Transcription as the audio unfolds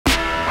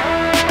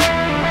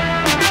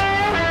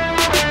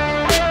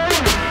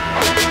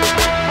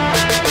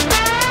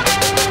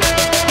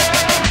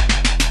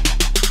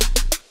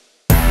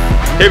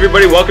Hey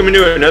everybody, welcome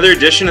into another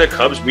edition of the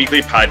Cubs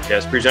Weekly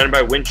Podcast presented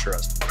by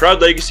Wintrust,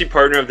 proud legacy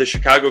partner of the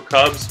Chicago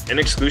Cubs and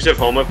exclusive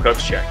home of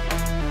Cubs Check.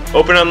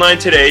 Open online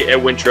today at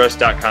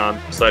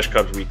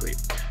wintrust.com/Cubs Weekly.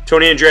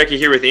 Tony Andracki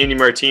here with Andy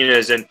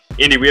Martinez. And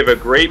Andy, we have a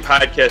great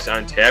podcast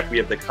on tap. We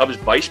have the Cubs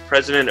Vice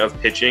President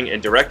of Pitching and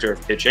Director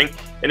of Pitching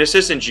and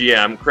Assistant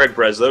GM Craig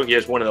Breslow. He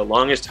has one of the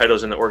longest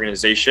titles in the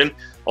organization.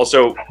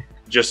 Also,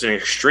 just an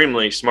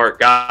extremely smart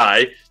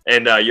guy.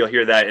 And you'll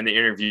hear that in the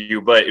interview.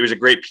 But it was a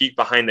great peek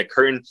behind the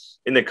curtain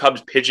in the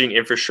Cubs pitching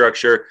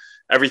infrastructure,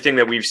 everything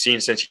that we've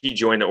seen since he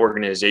joined the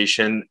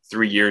organization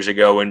 3 years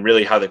ago, and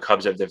really how the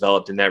Cubs have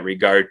developed in that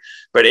regard.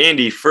 But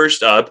Andy,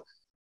 first up,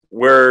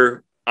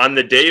 we're on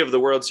the day of the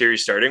World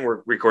Series starting.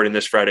 We're recording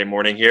this Friday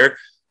morning here.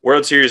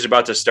 World Series is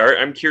about to start.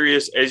 I'm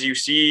curious, as you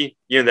see,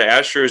 the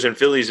Astros and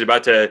Phillies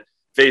about to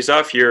face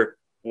off here,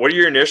 what are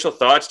your initial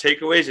thoughts,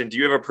 takeaways, and do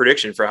you have a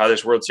prediction for how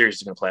this World Series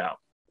is going to play out?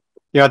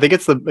 I think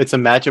it's a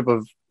matchup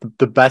of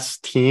the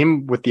best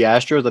team with the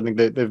Astros. I think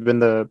they've been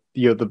the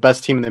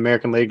best team in the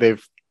American League.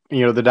 They've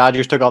the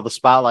Dodgers took all the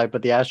spotlight,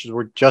 but the Astros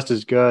were just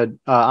as good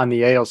on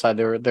the AL side.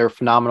 They're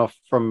phenomenal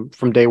from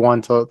day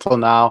one till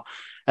now.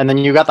 And then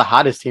you got the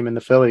hottest team in the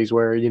Phillies,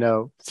 where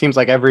it seems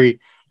like every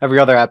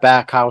other at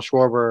bat, Kyle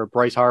Schwarber,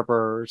 Bryce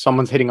Harper,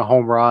 someone's hitting a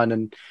home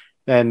run,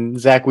 and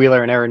Zach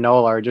Wheeler and Aaron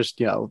Nola are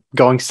just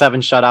going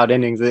 7 shutout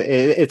innings.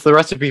 It's the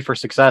recipe for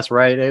success,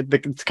 right?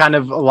 It's kind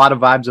of a lot of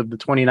vibes of the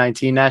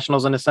 2019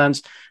 Nationals in a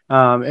sense.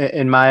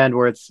 In my end,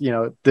 where it's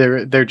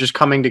they're just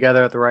coming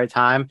together at the right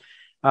time.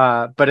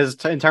 But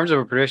in terms of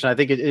a prediction, I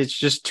think it's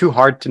just too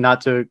hard to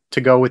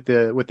go with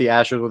the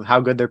Astros, with how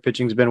good their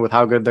pitching's been, with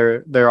how good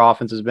their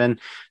offense has been.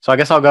 So I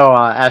guess I'll go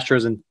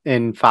Astros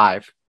in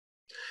 5.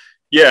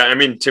 Yeah, I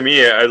mean, to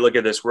me, I look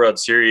at this World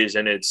Series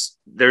and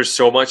there's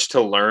so much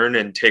to learn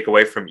and take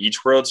away from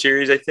each World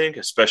Series, I think,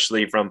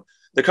 especially from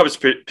the Cubs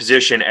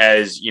position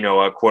as,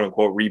 a quote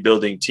unquote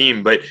rebuilding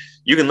team. But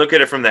you can look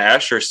at it from the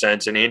Astros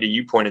sense. And Andy,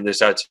 you pointed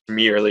this out to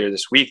me earlier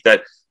this week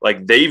that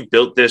they've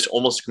built this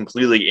almost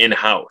completely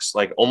in-house.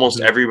 Almost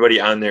everybody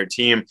on their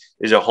team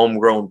is a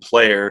homegrown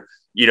player,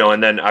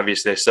 and then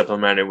obviously they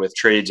supplemented with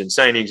trades and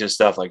signings and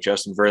stuff like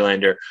Justin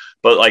Verlander.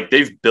 But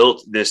they've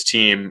built this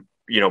team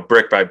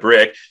brick by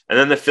brick. And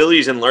then the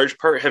Phillies in large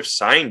part have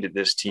signed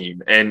this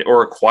team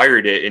or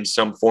acquired it in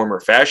some form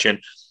or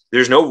fashion.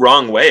 There's no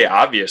wrong way,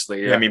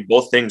 obviously. Yeah. I mean,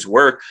 both things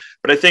work.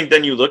 But I think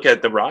then you look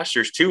at the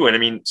rosters too. And I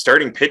mean,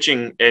 starting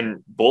pitching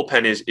and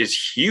bullpen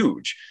is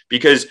huge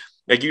because,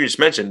 like you just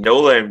mentioned,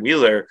 Nola and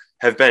Wheeler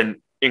have been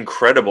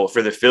incredible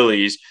for the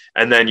Phillies.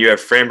 And then you have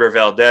Framber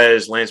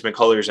Valdez, Lance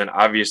McCullers, and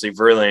obviously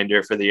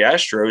Verlander for the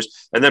Astros.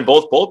 And then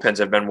both bullpens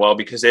have been well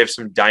because they have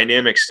some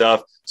dynamic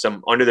stuff,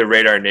 some under the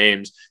radar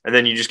names. And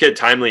then you just get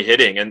timely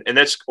hitting. And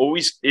that's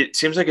always, it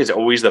seems like it's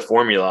always the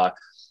formula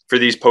for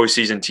these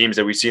postseason teams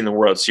that we see in the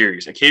World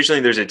Series.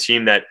 Occasionally there's a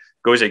team that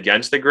goes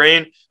against the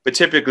grain, but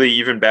typically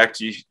even back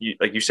to,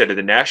 like you said, to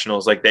the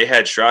Nationals, they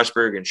had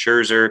Strasburg and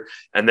Scherzer,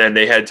 and then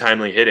they had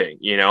timely hitting,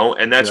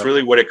 and that's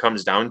really what it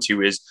comes down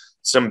to, is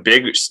some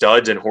big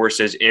studs and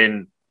horses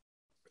on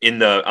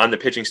the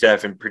pitching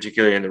staff, and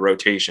particularly in the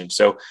rotation.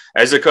 So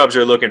as the Cubs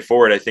are looking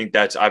forward, I think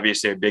that's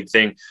obviously a big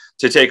thing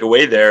to take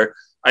away there.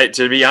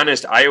 To be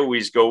honest, I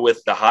always go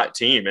with the hot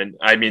team. And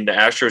I mean, the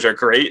Astros are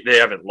great. They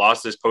haven't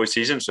lost this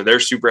postseason, so they're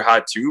super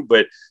hot too.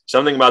 But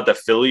something about the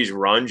Phillies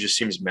run just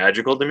seems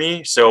magical to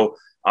me. So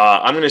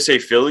I'm going to say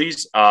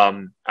Phillies.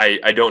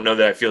 I don't know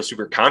that I feel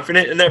super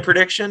confident in that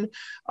prediction.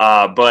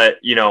 But,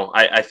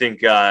 I think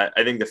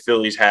the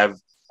Phillies have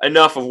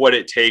enough of what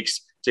it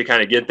takes to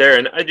kind of get there.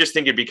 And I just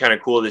think it'd be kind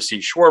of cool to see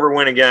Schwarber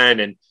win again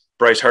and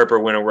Bryce Harper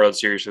win a World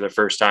Series for the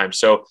first time.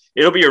 So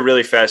it'll be a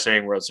really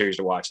fascinating World Series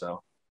to watch,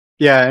 though.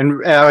 Yeah,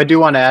 and I do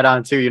want to add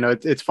on too.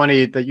 It's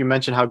funny that you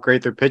mentioned how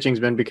great their pitching's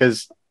been,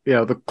 because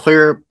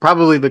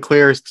probably the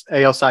clearest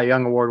AL Cy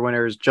Young Award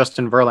winner is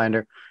Justin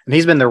Verlander, and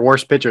he's been their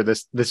worst pitcher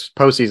this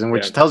postseason,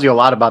 which tells you a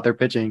lot about their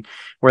pitching,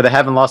 where they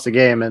haven't lost a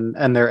game,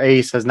 and their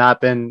ace has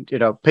not been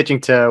pitching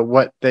to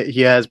what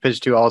he has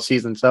pitched to all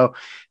season. So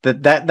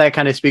that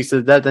kind of speaks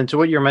to that. And to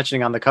what you're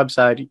mentioning on the Cubs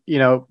side,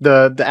 the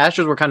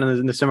Astros were kind of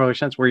in the similar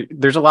sense, where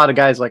there's a lot of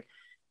guys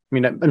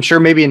I'm sure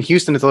maybe in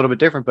Houston it's a little bit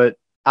different, but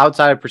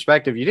outside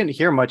perspective, you didn't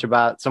hear much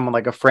about someone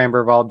like a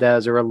Framber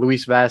Valdez or a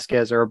Luis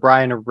Vasquez or a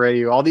Brian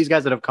Abreu, all these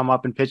guys that have come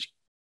up and pitched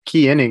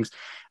key innings.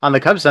 On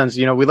the Cubs sense,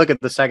 we look at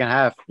the second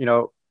half,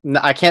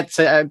 I can't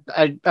say,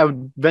 I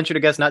would venture to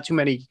guess not too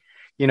many,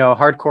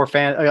 hardcore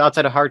fans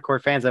outside of hardcore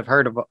fans have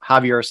heard of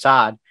Javier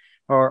Assad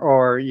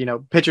or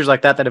pitchers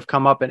like that have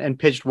come up and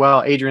pitched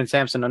well. Adrian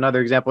Sampson, another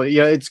example.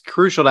 It's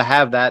crucial to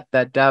have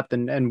that depth.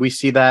 And we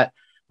see that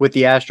with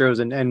the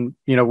Astros and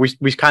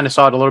we kind of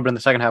saw it a little bit in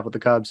the second half with the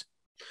Cubs.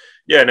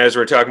 Yeah, and as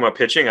we're talking about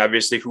pitching,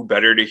 obviously who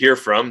better to hear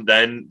from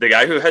than the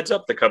guy who heads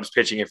up the Cubs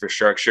pitching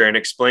infrastructure and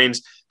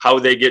explains how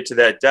they get to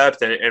that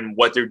depth and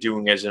what they're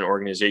doing as an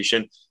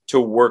organization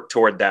to work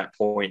toward that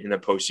point in the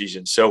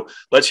postseason. So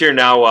let's hear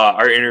now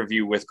our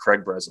interview with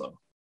Craig Breslow.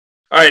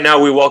 All right,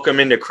 now we welcome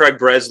into Craig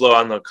Breslow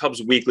on the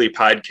Cubs Weekly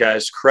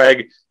podcast.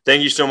 Craig,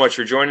 thank you so much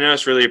for joining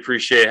us. Really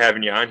appreciate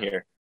having you on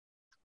here.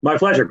 My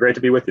pleasure. Great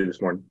to be with you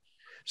this morning.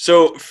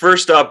 So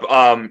first up,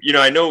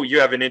 I know you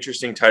have an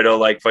interesting title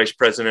like Vice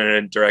President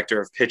and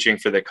Director of Pitching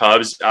for the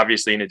Cubs,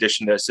 obviously in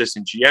addition to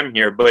Assistant GM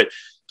here, but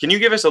can you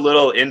give us a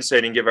little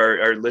insight and give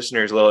our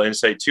listeners a little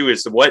insight too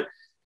as to what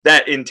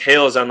that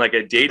entails on like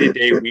a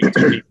day-to-day,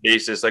 week-to-week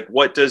basis? Like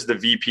what does the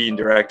VP and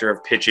Director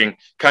of Pitching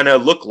kind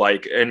of look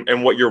like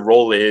and what your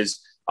role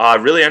is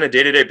really on a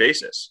day-to-day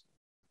basis?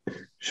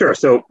 Sure.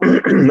 So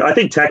I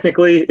think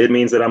technically it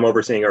means that I'm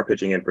overseeing our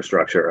pitching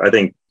infrastructure. I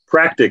think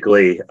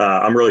practically,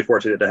 I'm really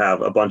fortunate to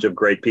have a bunch of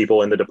great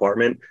people in the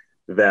department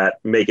that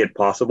make it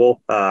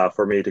possible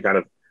for me to kind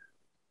of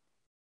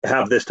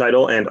have this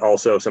title and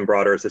also some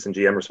broader assistant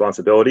GM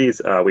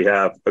responsibilities. We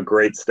have a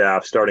great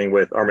staff, starting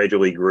with our major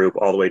league group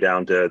all the way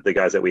down to the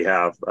guys that we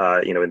have,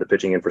 in the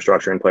pitching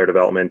infrastructure and player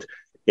development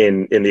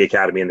in the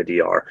academy and the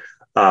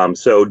DR.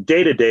 So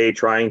day to day,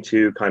 trying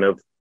to kind of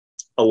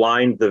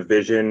align the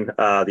vision,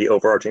 the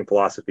overarching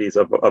philosophies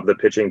of the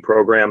pitching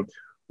program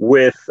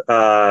with,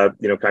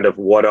 kind of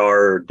what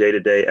our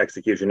day-to-day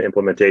execution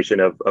implementation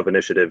of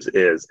initiatives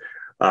is.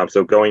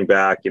 So going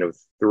back,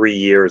 3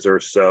 years or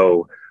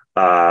so,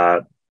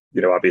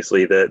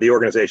 obviously the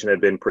organization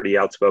had been pretty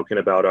outspoken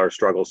about our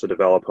struggles to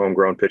develop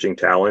homegrown pitching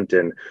talent.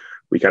 And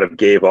we kind of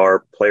gave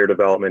our player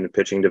development and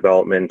pitching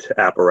development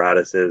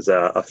apparatuses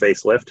a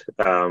facelift.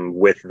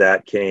 With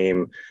that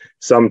came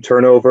some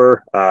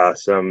turnover,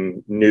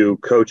 some new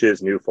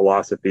coaches, new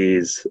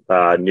philosophies,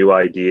 new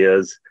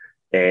ideas.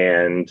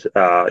 And,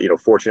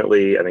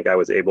 fortunately, I think I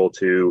was able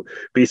to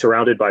be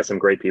surrounded by some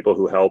great people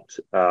who helped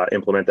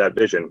implement that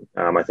vision.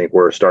 I think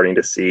we're starting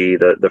to see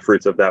the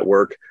fruits of that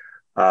work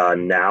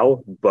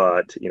now.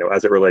 But,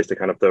 as it relates to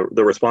kind of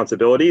the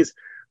responsibilities,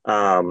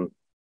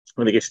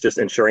 I think it's just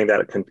ensuring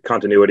that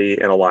continuity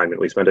and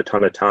alignment. We spend a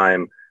ton of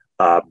time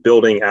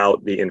building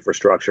out the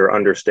infrastructure,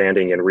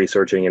 understanding and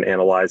researching and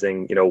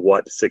analyzing,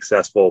 what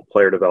successful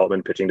player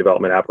development, pitching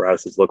development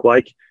apparatuses look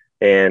like,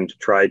 and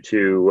try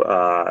to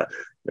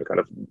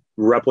kind of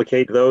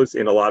replicate those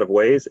in a lot of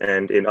ways,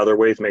 and in other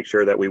ways make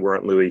sure that we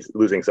weren't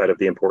losing sight of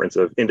the importance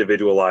of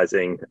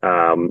individualizing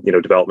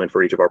development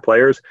for each of our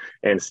players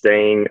and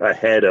staying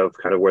ahead of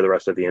kind of where the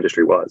rest of the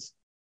industry was.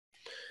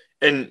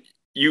 And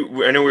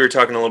I know we were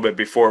talking a little bit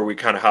before we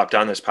kind of hopped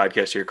on this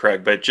podcast here,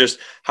 Craig, but just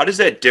how does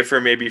that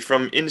differ maybe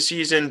from in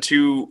season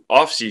to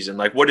off season?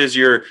 Like what does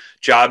your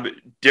job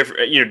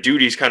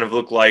duties kind of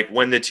look like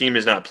when the team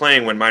is not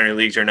playing, when minor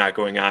leagues are not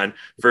going on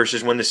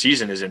versus when the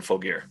season is in full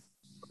gear?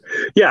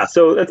 Yeah,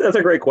 so that's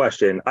a great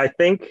question. I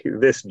think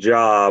this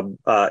job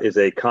is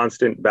a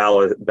constant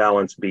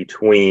balance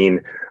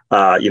between,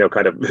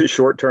 kind of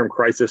short-term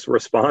crisis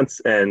response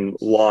and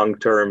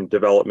long-term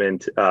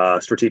development,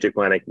 strategic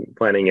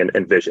planning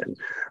and vision.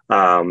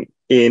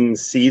 In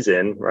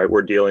season, right,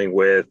 we're dealing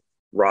with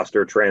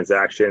roster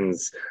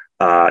transactions,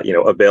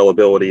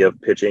 availability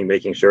of pitching,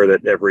 making sure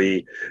that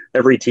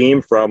every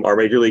team from our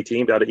major league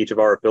team down to each of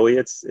our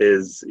affiliates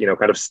is,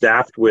 kind of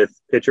staffed with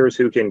pitchers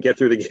who can get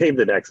through the game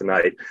the next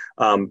night.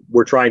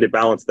 We're trying to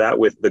balance that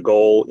with the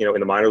goal, in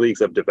the minor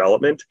leagues of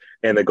development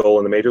and the goal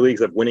in the major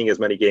leagues of winning as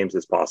many games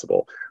as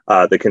possible.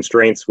 The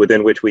constraints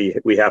within which we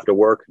have to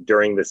work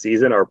during the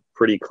season are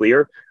pretty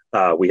clear.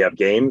 We have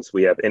games,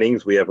 we have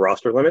innings, we have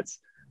roster limits.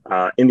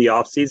 In the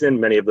off season,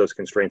 many of those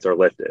constraints are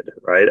lifted,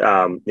 right?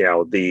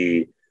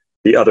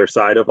 The other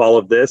side of all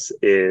of this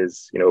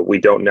is, we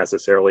don't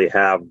necessarily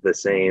have the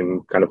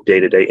same kind of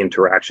day-to-day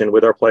interaction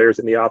with our players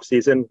in the off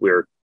season.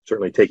 We're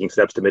certainly taking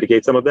steps to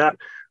mitigate some of that.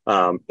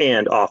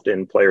 And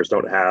often players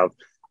don't have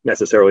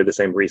necessarily the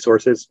same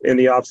resources in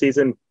the off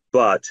season,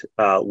 but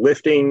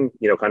lifting,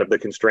 kind of the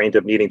constraint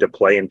of needing to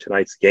play in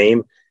tonight's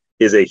game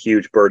is a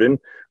huge burden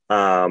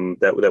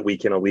that we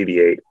can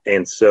alleviate.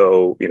 And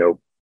so,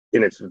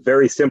 in its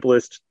very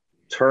simplest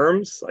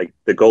terms, like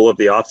the goal of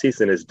the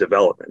offseason is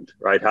development,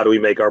 right? How do we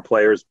make our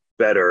players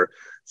better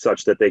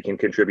such that they can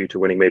contribute to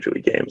winning major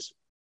league games?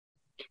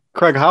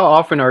 Craig, how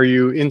often are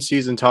you in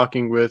season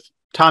talking with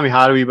Tommy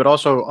Hotowy, but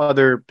also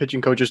other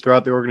pitching coaches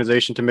throughout the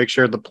organization to make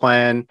sure the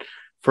plan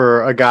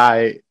for a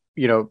guy,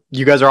 you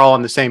guys are all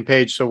on the same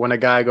page. So when a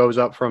guy goes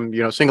up from,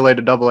 single A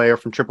to double A or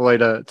from triple A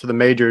to the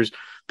majors,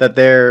 that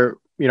they're,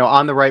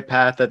 on the right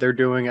path, that they're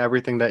doing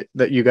everything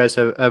that you guys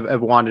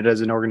have wanted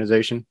as an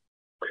organization?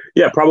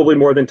 Yeah, probably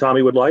more than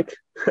Tommy would like.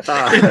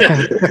 Tommy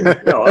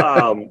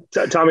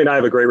and I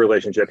have a great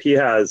relationship. He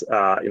has,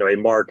 a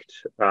marked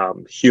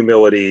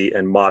humility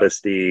and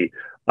modesty,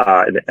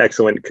 an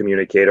excellent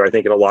communicator. I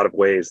think in a lot of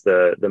ways,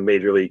 the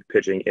major league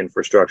pitching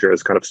infrastructure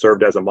has kind of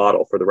served as a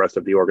model for the rest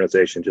of the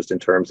organization, just in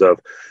terms of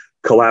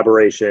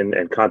collaboration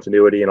and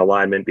continuity and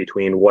alignment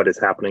between what is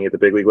happening at the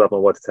big league level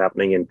and what's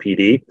happening in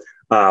PD.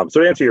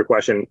 So to answer your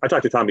question, I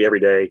talk to Tommy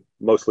every day,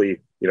 mostly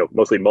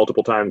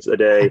multiple times a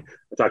day.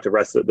 I talk to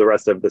the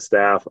rest of the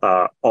staff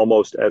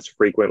almost as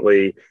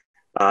frequently,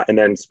 and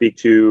then speak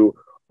to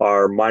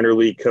our minor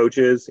league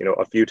coaches,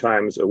 a few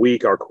times a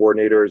week, our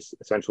coordinators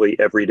essentially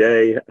every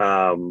day,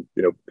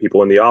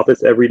 people in the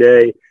office every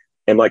day.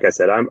 And like I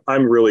said,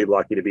 I'm really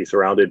lucky to be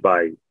surrounded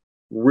by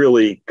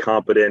really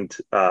competent,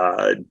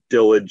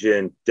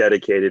 diligent,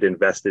 dedicated,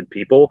 invested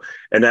people,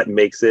 and that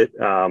makes it,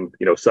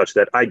 such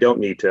that I don't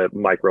need to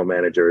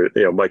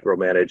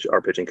micromanage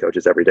our pitching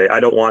coaches every day. I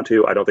don't want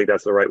to. I don't think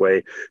that's the right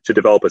way to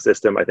develop a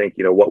system. I think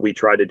what we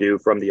try to do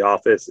from the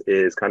office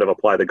is kind of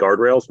apply the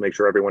guardrails, make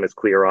sure everyone is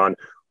clear on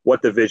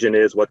what the vision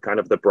is, what kind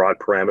of the broad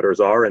parameters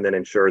are, and then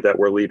ensure that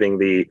we're leaving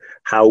the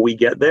how we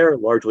get there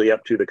largely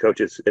up to the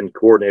coaches and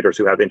coordinators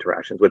who have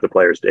interactions with the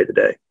players day to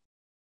day.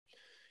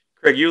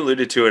 Craig, you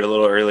alluded to it a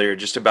little earlier,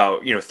 just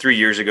about 3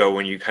 years ago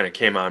when you kind of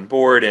came on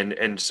board,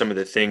 and some of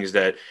the things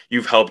that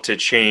you've helped to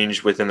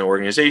change within the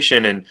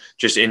organization and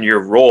just in your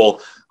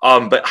role.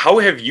 But how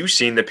have you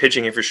seen the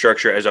pitching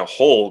infrastructure as a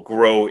whole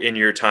grow in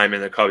your time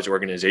in the Cubs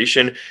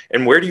organization?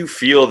 And where do you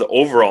feel the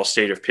overall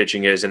state of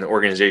pitching is in the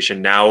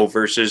organization now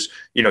versus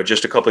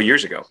just a couple of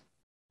years ago?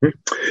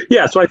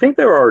 Yeah, so I think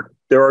there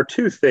are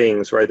two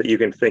things, right, that you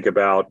can think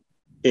about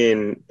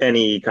in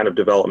any kind of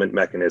development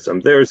mechanism.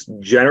 There's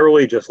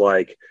generally just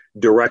like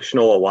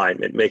directional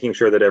alignment, making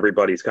sure that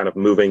everybody's kind of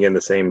moving in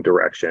the same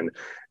direction.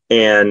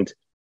 And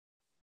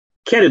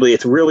candidly,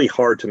 it's really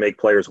hard to make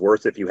players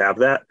worse if you have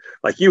that.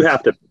 Like, you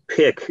have to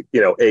pick,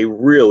 a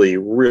really,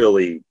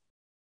 really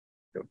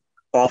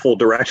awful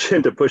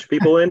direction to push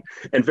people in,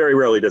 and very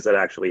rarely does that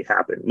actually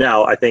happen.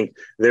 Now, I think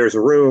there's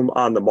room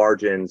on the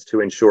margins to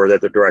ensure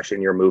that the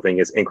direction you're moving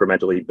is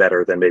incrementally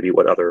better than maybe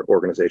what other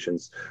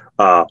directions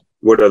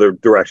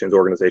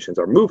organizations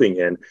are moving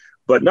in.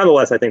 But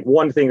nonetheless, I think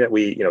one thing that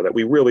we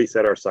really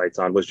set our sights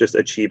on was just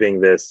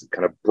achieving this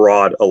kind of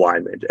broad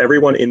alignment.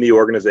 Everyone in the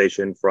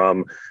organization,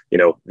 from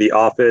the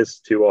office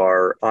to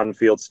our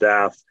on-field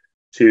staff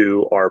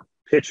to our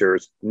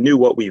pitchers, knew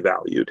what we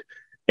valued.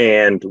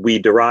 And we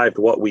derived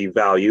what we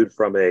valued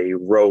from a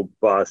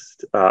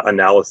robust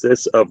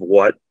analysis of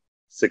what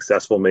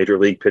successful major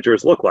league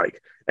pitchers look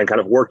like, and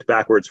kind of worked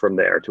backwards from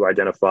there to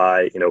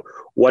identify,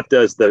 what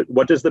does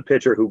the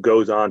pitcher who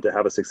goes on to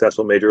have a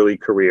successful major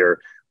league career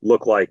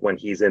look like when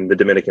he's in the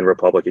Dominican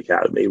Republic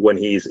Academy, when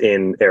he's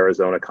in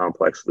Arizona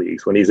complex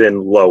leagues, when he's in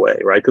low A,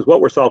 right? Because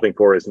what we're solving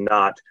for is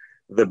not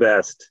the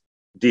best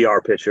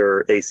DR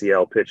pitcher,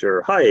 ACL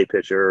pitcher, high A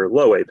pitcher,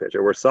 low A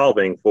pitcher. We're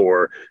solving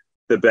for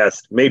the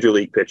best major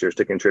league pitchers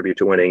to contribute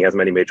to winning as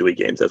many major league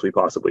games as we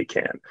possibly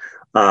can.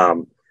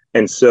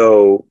 And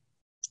so,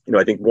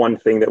 I think one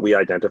thing that we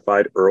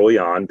identified early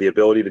on, the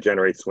ability to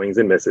generate swings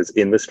and misses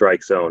in the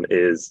strike zone,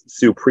 is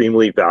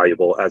supremely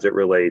valuable as it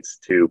relates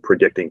to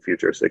predicting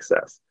future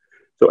success.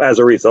 So as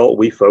a result,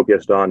 we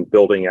focused on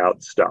building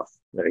out stuff,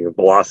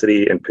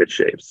 velocity and pitch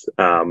shapes.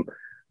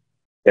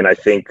 And I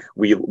think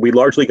we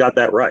largely got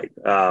that right.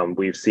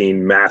 We've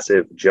seen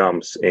massive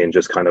jumps in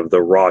just kind of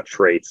the raw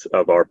traits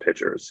of our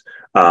pitchers.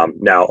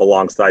 Now,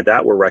 alongside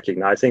that, we're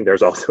recognizing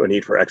there's also a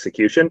need for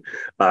execution.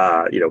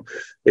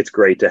 It's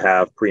great to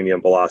have premium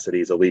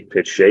velocities, elite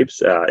pitch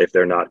shapes. If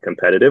they're not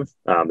competitive,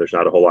 there's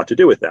not a whole lot to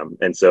do with them.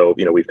 And so,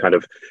 we've kind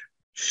of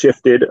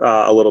shifted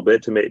a little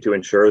bit to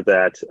ensure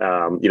that,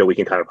 we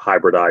can kind of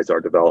hybridize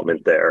our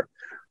development there.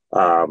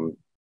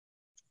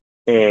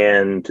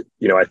 And,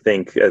 I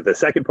think the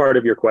second part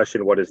of your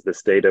question, what is the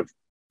state of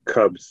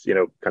Cubs,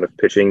 kind of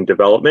pitching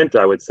development?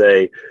 I would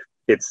say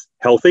it's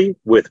healthy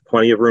with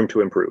plenty of room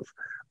to improve.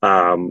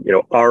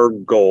 Our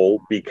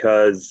goal,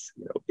 because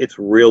it's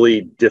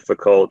really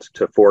difficult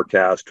to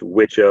forecast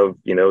which of,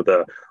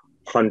 the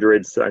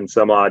hundreds and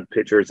some odd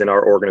pitchers in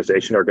our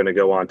organization are going to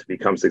go on to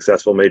become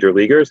successful major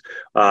leaguers.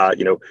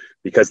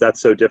 Because that's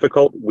so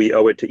difficult, we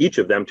owe it to each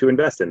of them to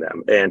invest in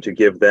them and to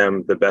give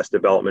them the best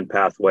development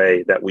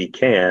pathway that we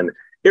can,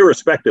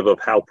 irrespective of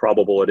how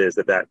probable it is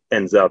that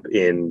ends up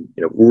in,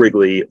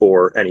 Wrigley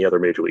or any other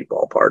major league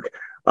ballpark.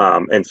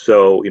 And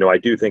so, I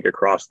do think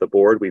across the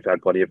board, we've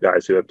had plenty of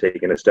guys who have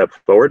taken a step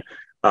forward.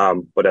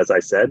 But as I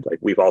said, like,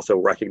 we've also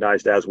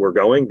recognized as we're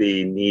going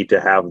the need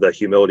to have the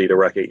humility to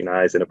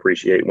recognize and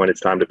appreciate when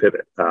it's time to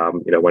pivot,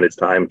 when it's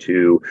time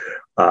to,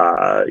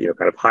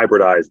 kind of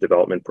hybridize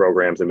development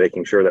programs and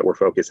making sure that we're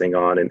focusing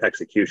on an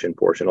execution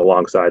portion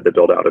alongside the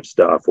build out of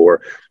stuff,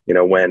 or,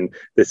 when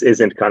this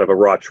isn't kind of a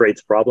raw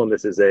traits problem,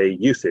 this is a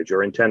usage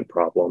or intent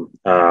problem.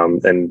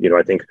 And,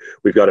 I think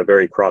we've got a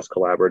very cross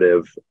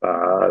collaborative,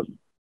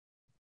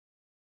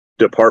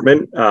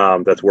 department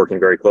that's working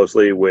very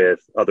closly with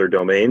other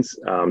domains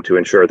to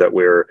ensure that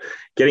we're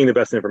getting the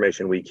best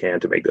information we can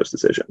to make those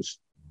decisions.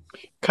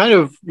 Kind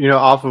of,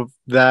 off of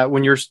that,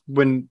 when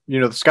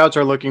the scouts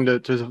are looking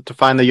to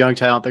find the young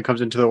talent that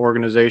comes into the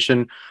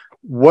organization,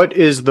 what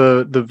is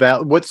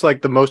what's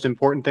like the most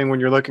important thing when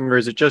you're looking, or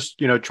is it just,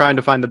 trying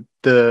to find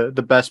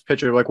the best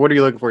pitcher? Like, what are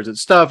you looking for? Is it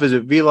stuff? Is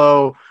it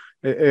velo?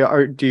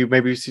 Or do you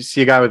maybe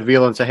see a guy with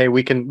velo and say, hey,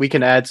 we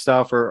can add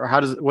stuff, or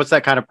what's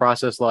that kind of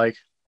process like?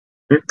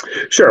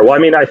 Sure. Well, I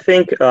mean, I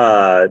think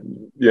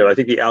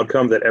the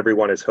outcome that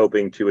everyone is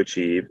hoping to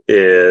achieve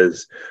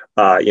is,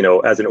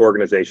 as an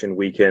organization,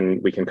 we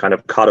can kind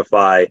of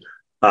codify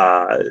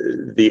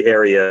the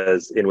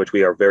areas in which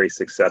we are very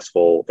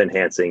successful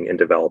enhancing and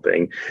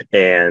developing,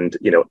 and,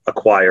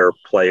 acquire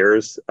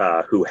players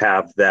who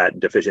have that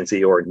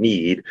deficiency or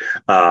need,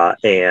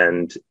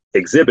 and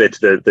exhibit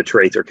the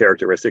traits or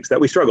characteristics that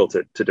we struggle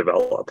to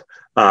develop.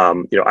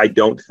 I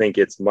don't think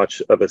it's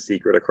much of a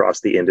secret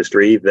across the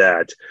industry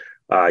that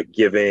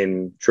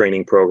given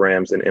training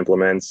programs and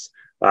implements,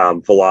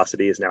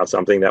 velocity is now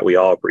something that we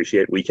all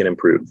appreciate we can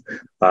improve.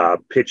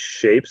 Pitch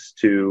shapes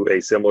to a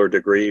similar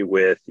degree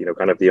with,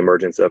 kind of the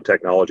emergence of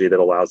technology that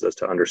allows us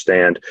to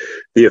understand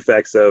the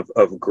effects of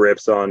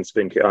grips on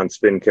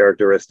spin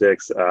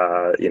characteristics.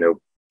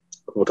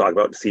 We'll talk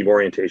about seam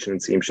orientation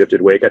and seam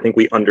shifted wake. I think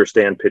we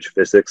understand pitch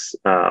physics,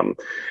 and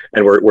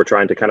we're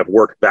trying to kind of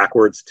work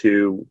backwards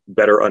to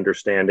better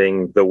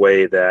understanding the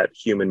way that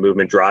human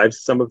movement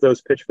drives some of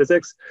those pitch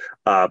physics.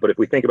 But if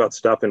we think about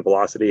stuff and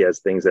velocity as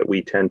things that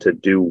we tend to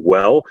do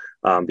well,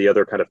 the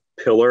other kind of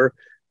pillar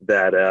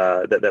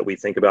that we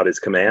think about is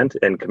command,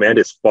 and command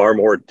is far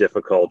more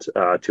difficult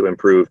to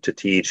improve, to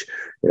teach.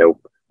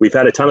 We've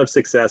had a ton of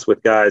success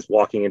with guys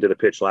walking into the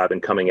pitch lab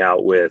and coming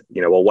out with, a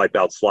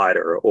wipeout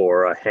slider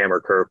or a hammer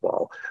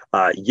curveball.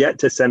 Yet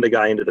to send a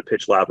guy into the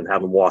pitch lab and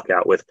have him walk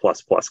out with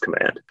plus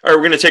command. All right,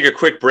 we're going to take a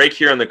quick break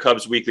here on the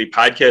Cubs Weekly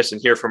Podcast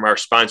and hear from our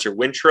sponsor,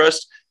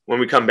 Wintrust. When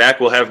we come back,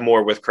 we'll have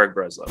more with Craig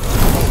Breslow.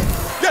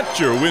 Get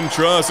your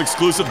Wintrust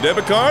exclusive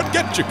debit card.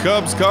 Get your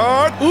Cubs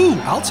card. Ooh,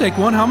 I'll take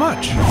one. How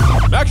much?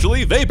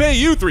 Actually, they pay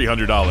you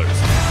 $300.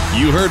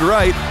 You heard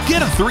right.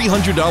 Get a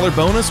 $300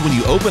 bonus when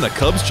you open a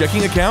Cubs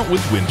checking account with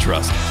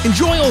Wintrust.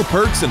 Enjoy all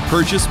perks and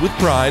purchase with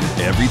pride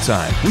every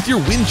time with your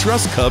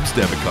Wintrust Cubs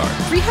debit card.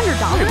 $300?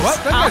 Wait, what?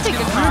 I'll take a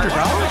 $300?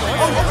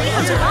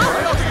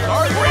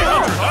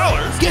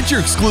 $300? Get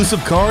your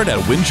exclusive card at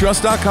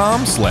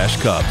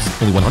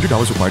wintrust.com/Cubs. Only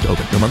 $100 required to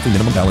open. No monthly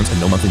minimum balance and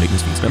no monthly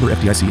maintenance fees. Member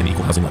FDIC and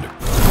equal housing lender.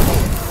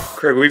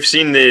 Craig, we've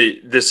seen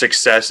the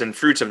success and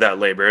fruits of that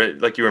labor,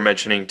 like you were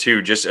mentioning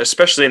too, just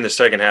especially in the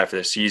second half of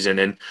the season.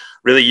 And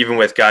really even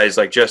with guys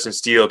like Justin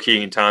Steele,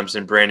 Keegan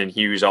Thompson, Brandon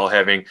Hughes all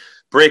having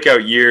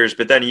breakout years,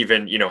 but then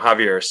even,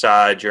 Javier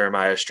Assad,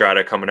 Jeremiah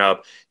Estrada coming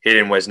up,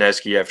 Hayden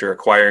Wesneski after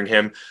acquiring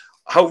him.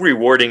 How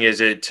rewarding is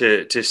it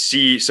to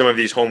see some of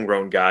these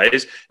homegrown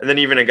guys, and then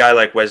even a guy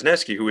like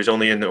Wesneski, who was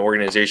only in the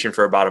organization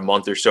for about a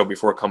month or so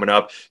before coming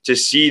up, to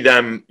see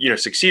them,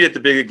 succeed at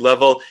the big league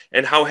level?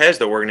 And how has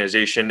the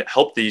organization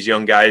helped these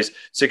young guys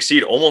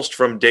succeed almost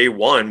from day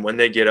one when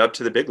they get up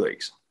to the big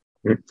leagues?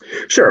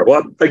 Sure.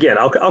 Well, again,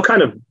 I'll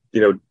kind of,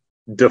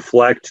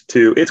 deflect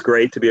to, it's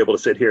great to be able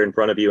to sit here in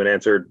front of you and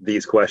answer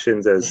these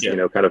questions as,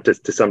 kind of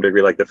to some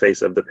degree, like the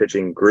face of the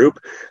pitching group.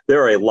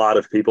 There are a lot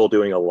of people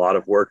doing a lot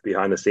of work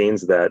behind the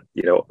scenes that,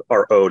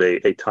 are owed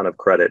a ton of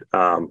credit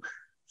from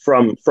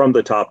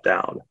the top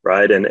down.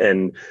 Right.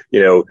 And,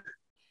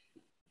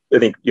 I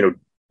think, you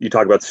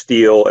talk about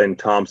Steele and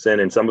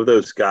Thompson and some of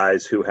those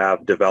guys who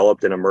have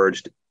developed and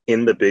emerged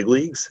in the big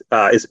leagues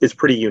is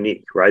pretty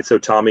unique, right? So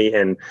Tommy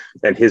and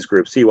his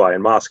group, CY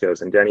and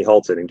Moscos and Danny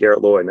Hultzen and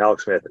Garrett Lloyd and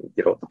Alex Smith, and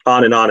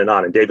on and on and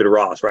on, and David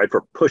Ross, right,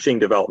 for pushing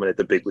development at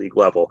the big league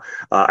level.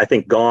 I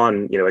think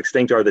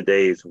extinct are the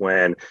days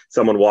when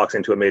someone walks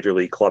into a major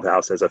league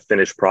clubhouse as a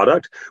finished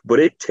product, but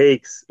it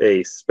takes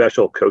a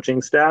special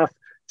coaching staff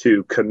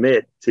to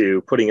commit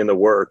to putting in the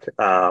work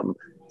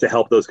to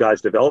help those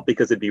guys develop,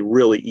 because it'd be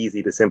really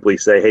easy to simply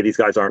say, hey, these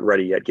guys aren't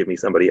ready yet, give me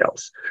somebody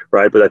else,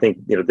 right? But I think,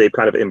 they've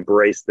kind of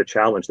embraced the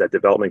challenge that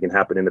development can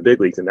happen in the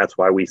big leagues. And that's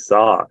why we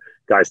saw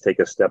guys take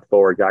a step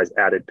forward, guys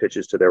added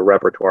pitches to their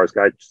repertoires,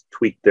 guys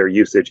tweaked their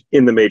usage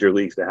in the major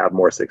leagues to have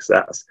more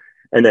success.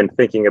 And then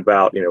thinking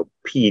about,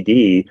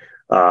 PD,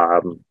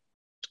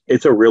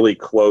 it's a really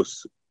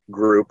close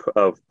group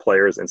of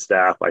players and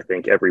staff. I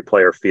think every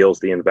player feels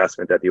the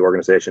investment that the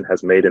organization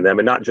has made in them,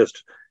 and not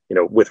just,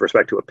 with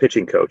respect to a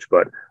pitching coach,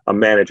 but a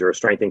manager, a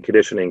strength and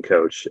conditioning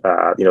coach,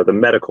 the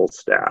medical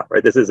staff,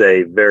 right? This is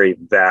a very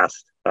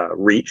vast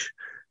reach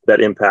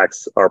that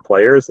impacts our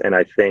players. And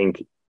I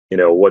think,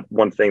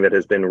 one thing that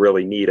has been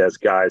really neat as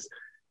guys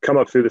come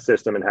up through the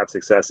system and have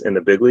success in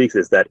the big leagues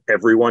is that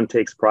everyone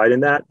takes pride in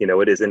that.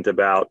 It isn't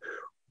about,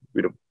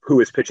 who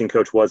his pitching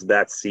coach was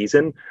that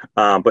season,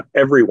 but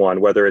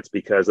everyone, whether it's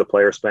because a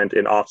player spent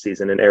an off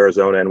season in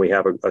Arizona and we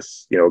have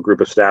a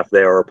group of staff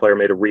there, or a player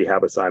made a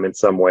rehab assignment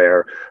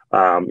somewhere,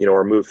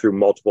 or moved through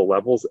multiple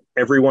levels,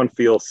 everyone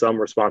feels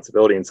some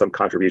responsibility and some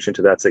contribution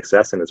to that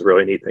success, and it's a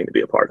really neat thing to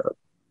be a part of.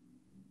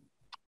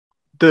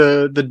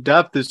 The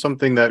depth is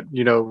something that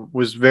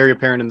was very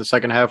apparent in the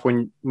second half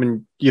when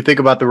you think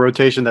about the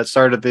rotation that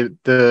started at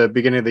the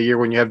beginning of the year,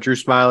 when you have Drew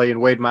Smiley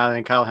and Wade Miley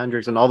and Kyle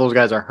Hendricks and all those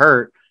guys are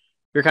hurt.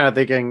 You're kind of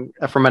thinking,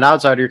 from an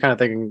outsider,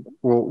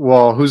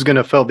 well, who's going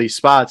to fill these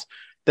spots?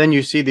 Then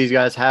you see these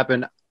guys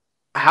happen.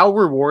 How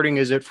rewarding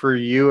is it for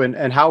you,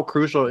 and how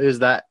crucial is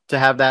that to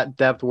have that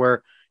depth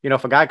where,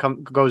 if a guy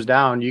goes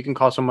down, you can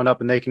call someone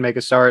up and they can make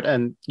a start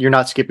and you're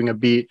not skipping a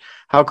beat?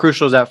 How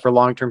crucial is that for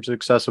long-term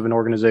success of an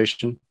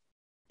organization?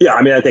 Yeah,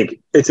 I mean, I think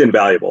it's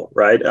invaluable,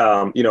 right?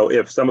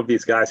 If some of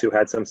these guys who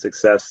had some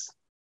success,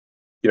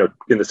 in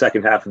the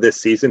second half of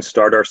this season,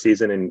 start our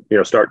season and,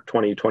 start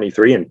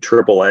 2023 in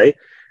AAA,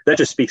 that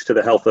just speaks to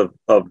the health of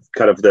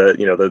kind of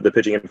the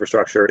pitching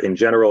infrastructure in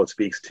general. It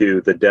speaks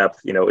to the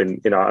depth,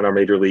 in on our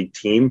major league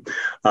team.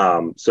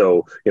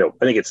 So,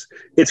 I think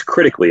it's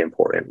critically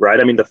important, right?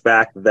 I mean, the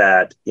fact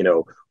that,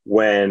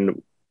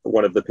 when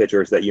one of the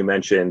pitchers that you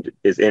mentioned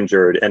is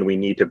injured and we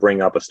need to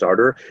bring up a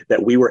starter,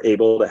 that we were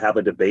able to have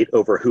a debate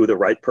over who the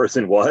right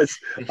person was,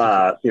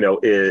 I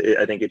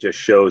think it just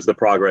shows the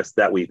progress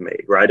that we've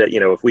made, right?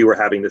 If we were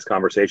having this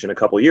conversation a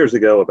couple of years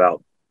ago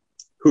about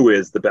who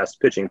is the best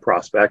pitching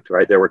prospect,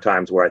 right? There were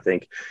times where I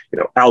think,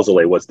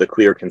 Alzolay was the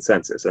clear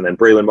consensus, and then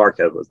Braylon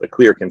Marquez was the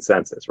clear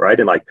consensus, right?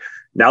 And like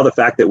now the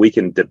fact that we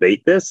can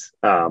debate this,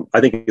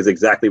 I think is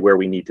exactly where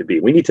we need to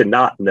be. We need to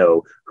not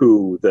know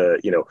who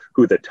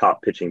the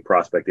top pitching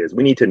prospect is.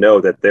 We need to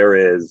know that there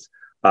is,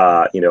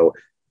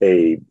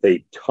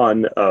 a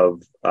ton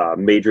of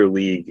major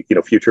league,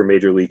 future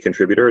major league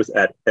contributors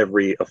at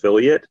every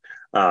affiliate.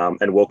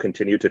 And we'll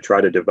continue to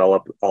try to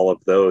develop all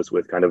of those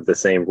with kind of the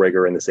same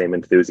rigor and the same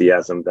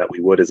enthusiasm that we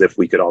would as if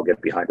we could all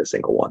get behind a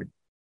single one.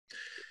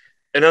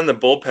 And on the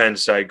bullpen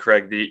side,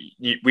 Craig,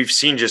 we've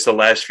seen just the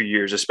last few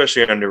years,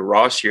 especially under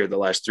Ross here, the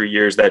last 3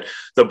 years, that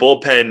the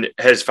bullpen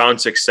has found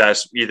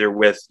success either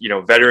with,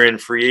 veteran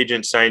free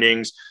agent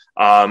signings,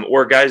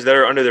 or guys that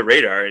are under the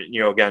radar,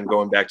 again,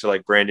 going back to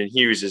like Brandon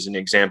Hughes as an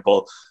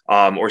example,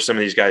 or some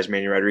of these guys,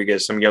 Manny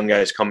Rodriguez, some young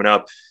guys coming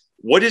up.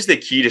 What is the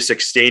key to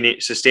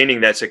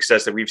sustaining that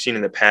success that we've seen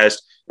in the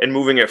past and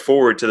moving it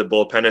forward to the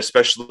bullpen,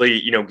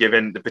 especially,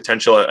 given the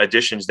potential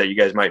additions that you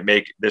guys might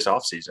make this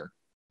offseason?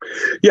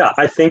 Yeah,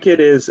 I think it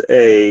is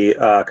a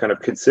kind of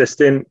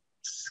consistent,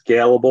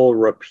 scalable,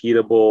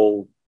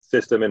 repeatable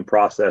system and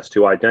process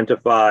to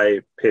identify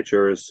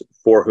pitchers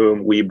for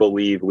whom we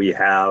believe we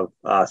have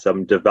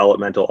some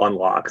developmental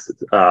unlocks,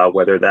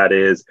 whether that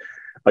is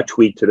a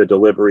tweak to the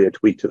delivery, a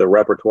tweak to the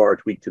repertoire, a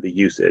tweak to the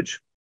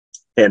usage.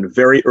 And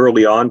very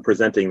early on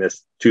presenting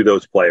this to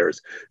those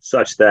players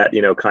such that,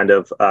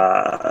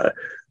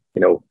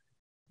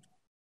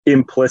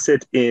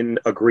 implicit in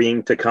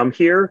agreeing to come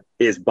here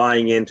is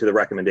buying into the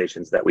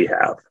recommendations that we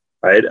have.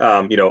 Right.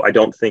 I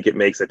don't think it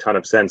makes a ton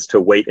of sense to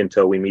wait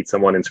until we meet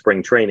someone in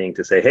spring training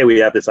to say, hey, we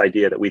have this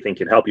idea that we think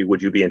can help you.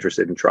 Would you be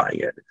interested in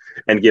trying it?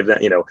 And give that,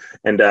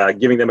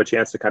 giving them a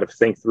chance to kind of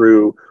think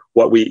through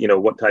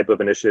what type of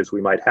initiatives we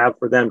might have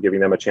for them, giving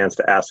them a chance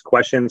to ask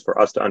questions for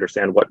us to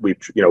understand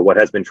what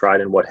has been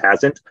tried and what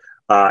hasn't.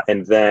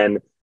 And then,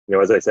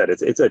 as I said,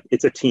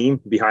 it's a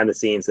team behind the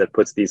scenes that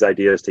puts these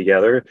ideas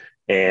together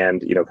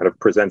and, kind of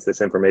presents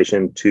this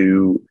information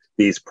to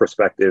these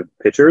prospective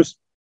pitchers.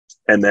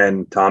 And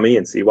then Tommy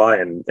and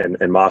CY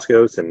and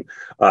Moscos and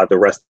the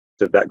rest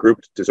of that group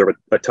deserve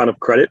a ton of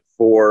credit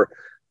for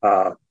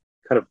kind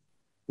of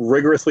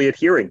rigorously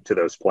adhering to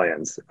those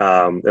plans.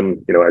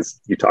 And,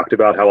 as you talked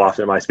about, how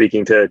often am I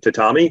speaking to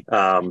Tommy?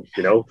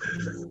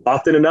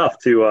 Often enough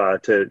to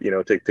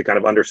kind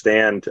of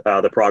understand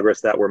the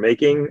progress that we're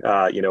making,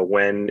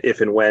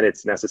 if and when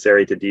it's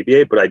necessary to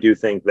deviate. But I do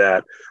think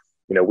that,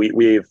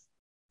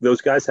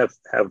 those guys have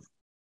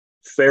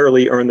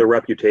fairly earned the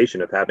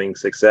reputation of having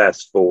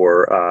success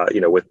for,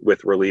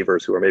 with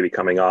relievers who are maybe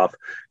coming off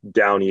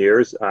down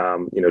years,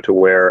 to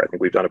where I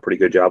think we've done a pretty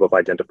good job of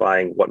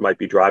identifying what might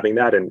be driving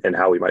that and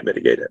how we might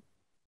mitigate it.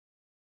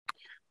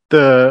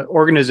 The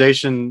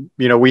organization,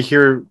 we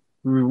hear,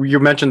 you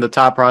mentioned the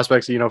top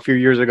prospects, a few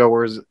years ago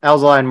was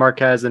Alzolay and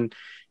Marquez. And,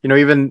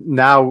 even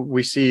now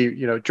we see,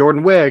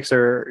 Jordan Wicks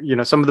or,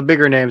 some of the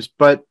bigger names,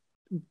 but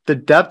the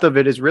depth of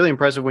it is really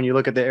impressive when you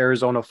look at the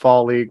Arizona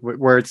Fall League,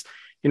 where it's,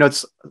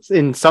 it's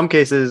in some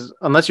cases,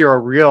 unless you're a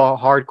real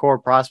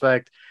hardcore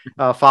prospect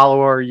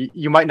follower,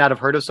 you might not have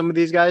heard of some of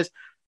these guys.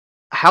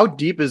 How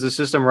deep is the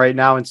system right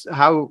now, and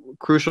how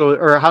crucial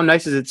or how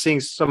nice is it seeing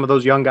some of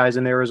those young guys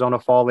in the Arizona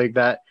Fall League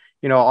that,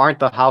 aren't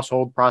the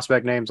household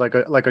prospect names like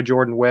a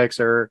Jordan Wicks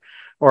or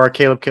a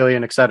Caleb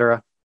Killian, et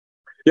cetera?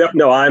 Yep.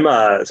 No, I'm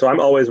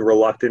always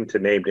reluctant to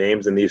name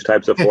names in these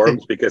types of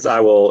forums because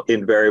I will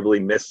invariably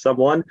miss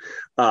someone.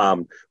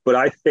 But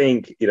I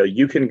think,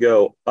 you can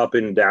go up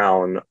and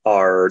down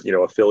our,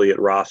 affiliate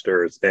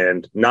rosters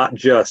and not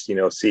just,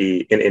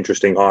 see an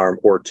interesting arm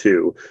or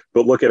two,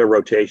 but look at a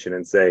rotation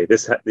and say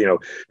this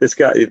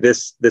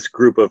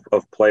group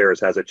of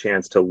players has a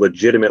chance to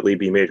legitimately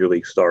be major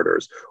league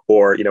starters.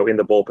 Or, in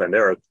the bullpen,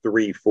 there are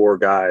 3-4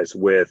 guys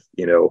with,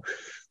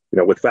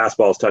 with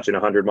fastballs touching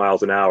 100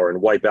 miles an hour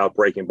and wipe out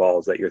breaking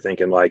balls that you're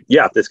thinking like,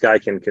 yeah, if this guy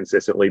can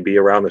consistently be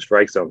around the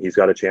strike zone, he's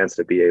got a chance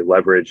to be a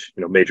leverage,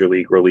 major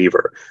league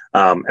reliever.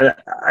 And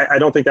I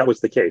don't think that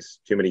was the case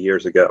too many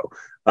years ago.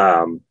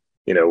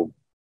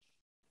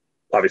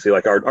 Obviously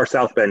like our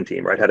South Bend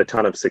team, right, had a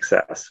ton of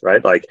success,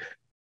 right? Like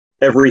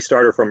every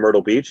starter from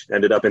Myrtle Beach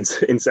ended up in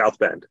South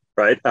Bend,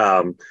 right?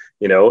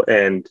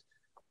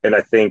 And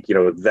I think,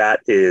 that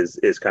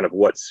is kind of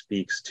what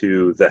speaks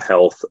to the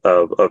health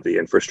of the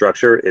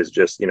infrastructure is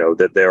just,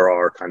 that there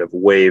are kind of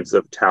waves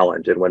of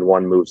talent. And when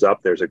one moves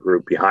up, there's a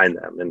group behind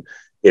them. And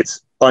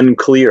it's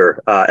unclear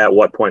at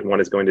what point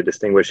one is going to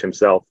distinguish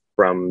himself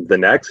from the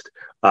next.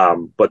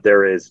 But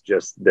there is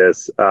just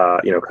this,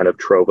 kind of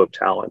trove of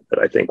talent that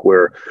I think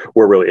we're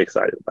really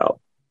excited about.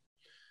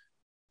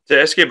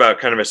 To ask you about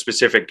kind of a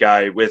specific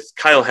guy with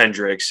Kyle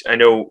Hendricks, I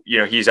know,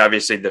 he's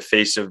obviously the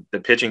face of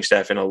the pitching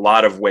staff in a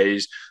lot of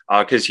ways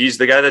because he's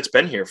the guy that's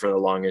been here for the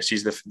longest.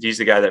 He's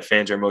the guy that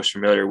fans are most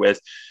familiar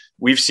with.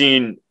 We've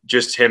seen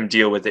just him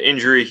deal with the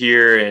injury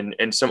here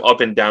and some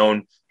up and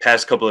down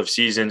past couple of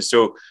seasons.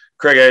 So,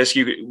 Craig, I ask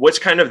you, what's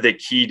kind of the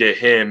key to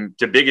him,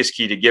 the biggest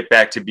key to get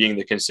back to being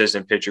the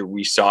consistent pitcher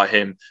we saw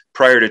him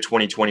prior to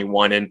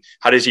 2021, and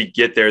how does he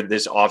get there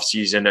this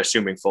offseason,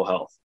 assuming full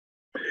health?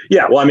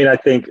 Yeah, well, I mean, I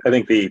think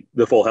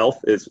the full health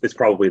is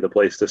probably the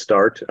place to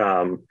start.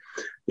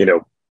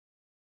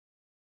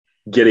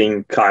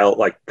 Getting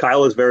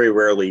Kyle has very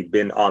rarely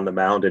been on the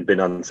mound and been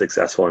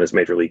unsuccessful in his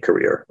major league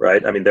career,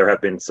 right? I mean, there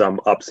have been some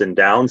ups and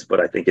downs, but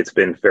I think it's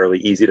been fairly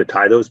easy to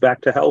tie those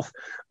back to health.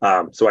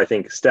 So I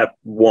think step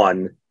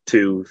 1,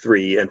 2,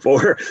 3, and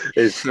 4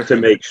 is to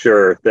make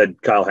sure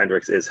that Kyle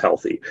Hendricks is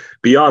healthy.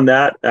 Beyond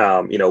that,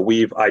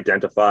 we've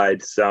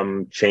identified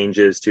some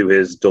changes to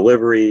his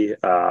delivery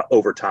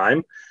over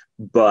time,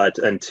 but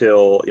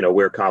until,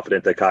 we're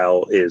confident that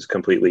Kyle is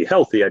completely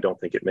healthy, I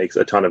don't think it makes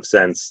a ton of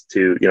sense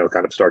to,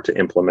 kind of start to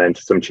implement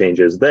some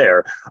changes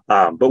there.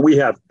 But we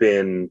have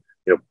been,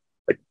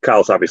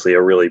 Kyle's obviously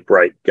a really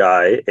bright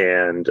guy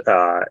and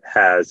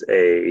has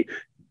a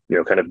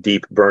kind of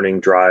deep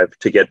burning drive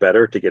to get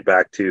better, to get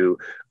back to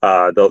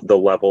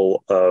the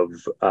level of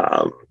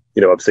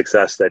of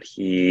success that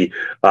he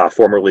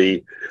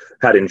formerly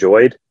had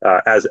enjoyed,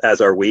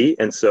 as are we.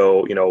 And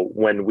so,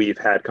 when we've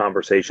had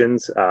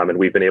conversations and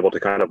we've been able to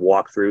kind of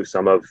walk through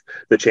some of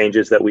the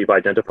changes that we've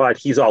identified,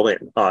 he's all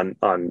in on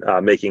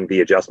making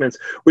the adjustments.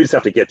 We just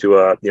have to get to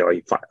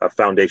a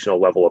foundational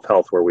level of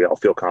health where we all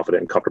feel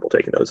confident and comfortable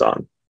taking those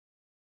on.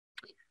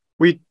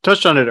 We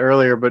touched on it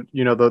earlier, but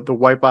the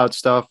wipeout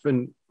stuff,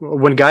 and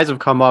when guys have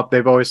come up,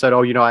 they've always said,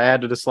 "Oh, I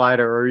added a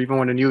slider," or even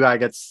when a new guy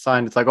gets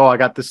signed, it's like, "Oh, I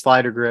got this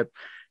slider grip."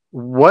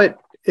 What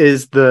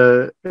is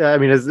I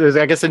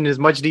guess in as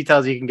much detail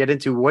as you can get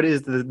into, what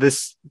is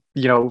this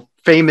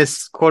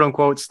famous quote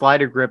unquote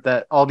slider grip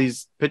that all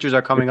these pitchers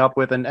are coming up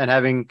with and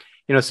having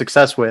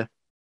success with?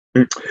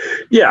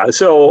 Yeah,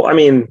 so I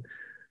mean,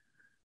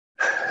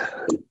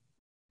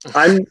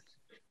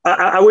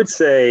 I would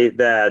say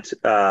that,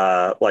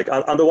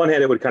 on the one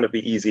hand, it would kind of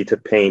be easy to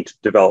paint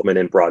development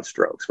in broad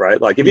strokes, right?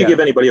 Like if you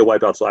give anybody a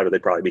wipeout slider,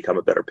 they'd probably become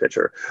a better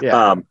pitcher.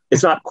 Yeah.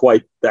 It's not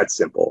quite that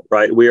simple,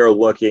 right? We are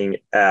looking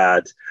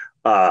at,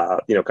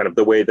 kind of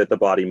the way that the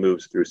body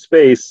moves through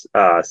space,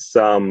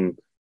 some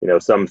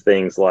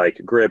things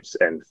like grips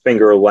and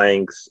finger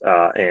lengths,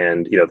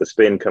 and, the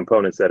spin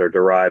components that are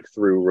derived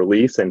through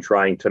release, and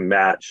trying to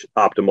match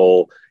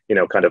optimal,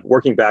 kind of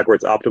working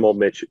backwards,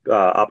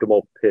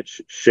 optimal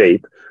pitch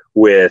shape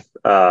with,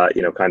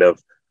 kind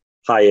of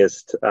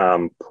highest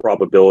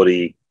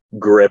probability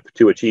grip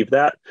to achieve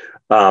that.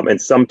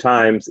 And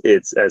sometimes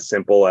it's as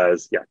simple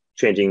as,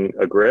 changing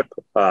a grip.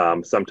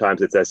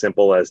 Sometimes it's as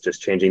simple as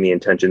just changing the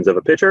intentions of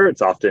a pitcher.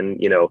 It's often,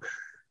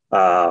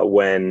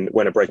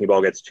 when a breaking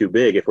ball gets too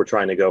big, if we're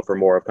trying to go for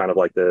more of kind of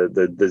like the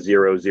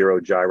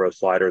 0-0 gyro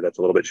slider that's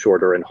a little bit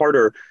shorter and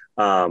harder,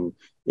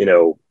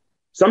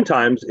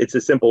 sometimes it's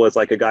as simple as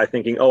like a guy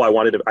thinking, "Oh,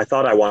 I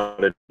thought I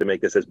wanted to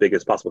make this as big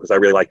as possible because I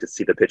really like to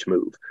see the pitch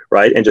move,"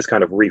 right? And just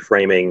kind of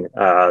reframing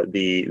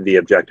the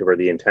objective or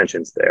the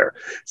intentions there.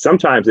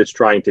 Sometimes it's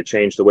trying to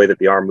change the way that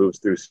the arm moves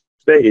through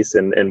space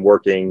and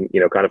working,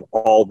 kind of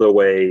all the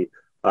way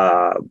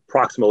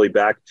proximally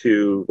back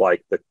to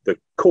like the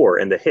core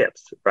and the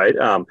hips, right?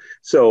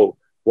 So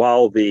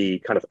while the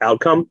kind of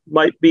outcome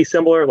might be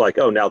similar, like,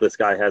 oh, now this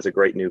guy has a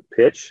great new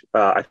pitch,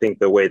 I think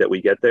the way that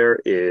we get there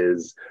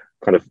is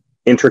kind of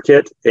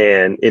intricate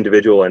and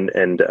individual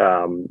and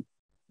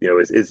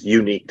is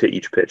unique to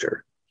each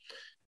pitcher.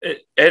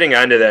 Adding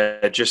on to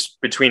that, just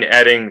between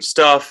adding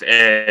stuff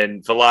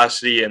and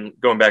velocity and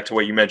going back to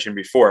what you mentioned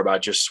before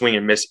about just swing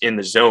and miss in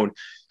the zone,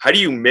 how do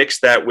you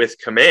mix that with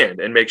command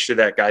and make sure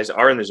that guys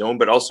are in the zone,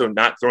 but also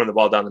not throwing the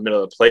ball down the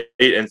middle of the plate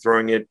and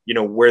throwing it,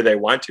 where they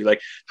want to?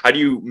 Like, how do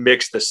you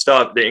mix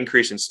the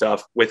increase in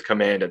stuff with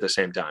command at the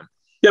same time?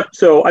 Yep.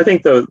 So I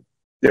think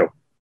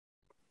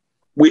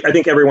I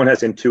think everyone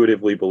has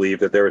intuitively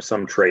believed that there is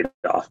some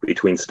trade-off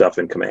between stuff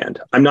and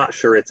command. I'm not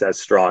sure it's as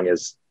strong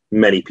as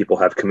many people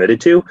have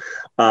committed to.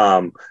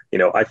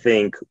 I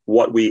think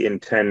what we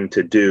intend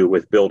to do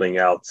with building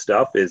out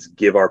stuff is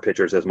give our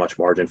pitchers as much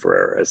margin for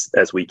error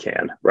as we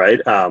can,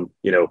 right?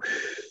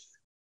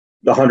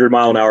 The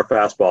 100-mile-an-hour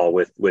fastball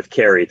with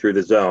carry through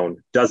the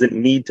zone doesn't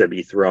need to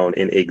be thrown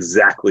in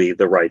exactly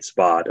the right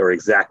spot or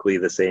exactly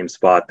the same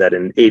spot that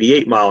an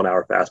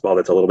 88-mile-an-hour fastball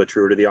that's a little bit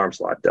truer to the arm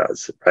slot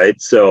does,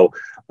 right? So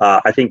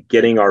I think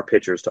getting our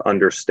pitchers to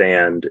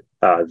understand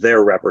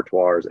their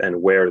repertoires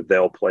and where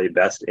they'll play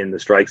best in the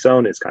strike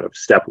zone is kind of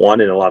step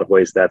one. In a lot of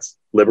ways, that's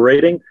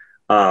liberating.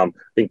 I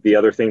think the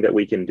other thing that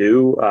we can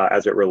do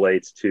as it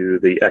relates to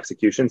the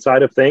execution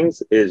side of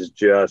things is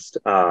just,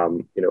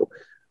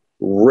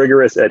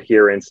 rigorous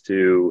adherence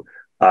to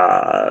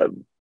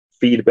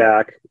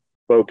feedback,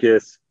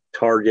 focus,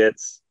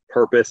 targets,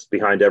 purpose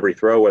behind every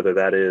throw, whether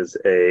that is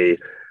a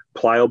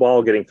plyo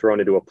ball getting thrown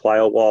into a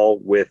plyo wall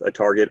with a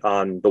target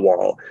on the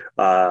wall,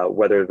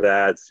 whether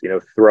that's,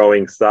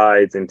 throwing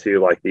sides into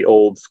like the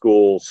old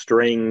school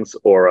strings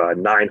or a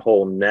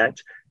 9-hole net,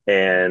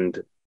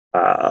 and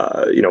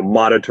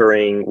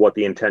monitoring what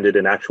the intended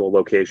and actual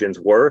locations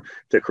were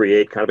to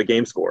create kind of a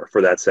game score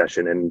for that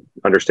session, and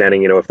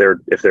understanding, if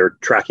they're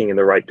tracking in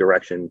the right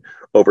direction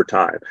over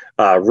time,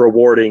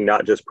 rewarding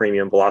not just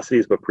premium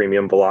velocities, but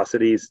premium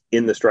velocities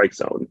in the strike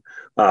zone.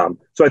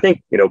 So I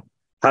think,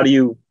 how do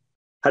you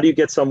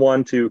get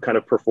someone to kind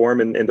of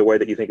perform in the way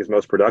that you think is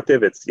most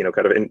productive? It's,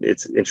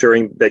 it's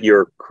ensuring that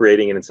you're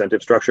creating an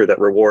incentive structure that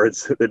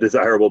rewards the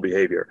desirable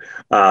behavior.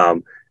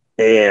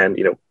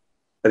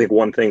 I think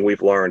one thing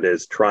we've learned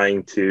is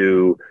trying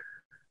to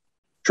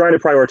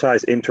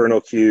prioritize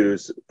internal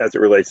cues as it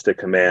relates to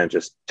command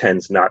just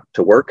tends not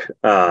to work.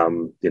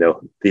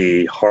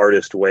 The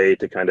hardest way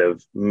to kind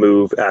of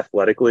move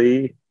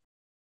athletically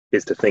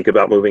is to think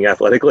about moving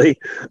athletically.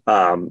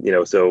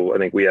 So I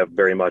think we have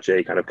very much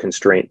a kind of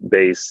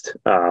constraint-based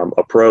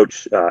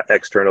approach,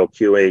 external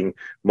cueing,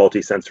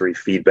 multisensory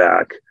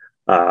feedback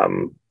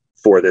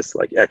for this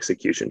like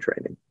execution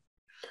training.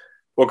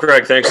 Well,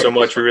 Craig, thanks so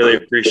much. We really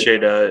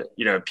appreciate a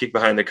peek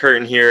behind the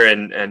curtain here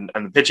and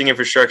on the pitching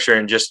infrastructure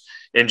and just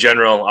in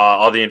general,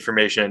 all the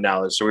information and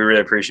knowledge. So we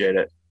really appreciate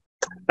it.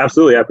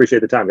 Absolutely. I appreciate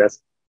the time, guys.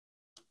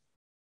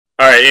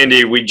 All right,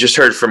 Andy, we just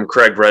heard from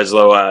Craig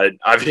Breslow,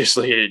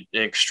 obviously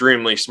an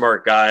extremely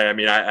smart guy. I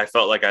mean, I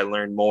felt like I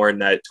learned more in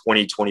that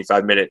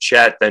 25-minute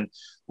chat than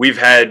we've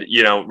had,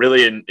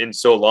 really in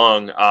so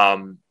long.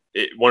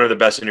 One of the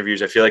best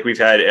interviews I feel like we've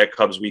had at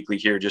Cubs Weekly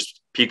here, just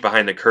peek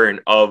behind the curtain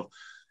of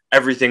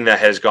everything that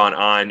has gone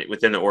on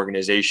within the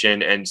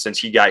organization. And since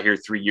he got here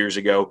 3 years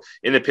ago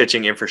in the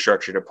pitching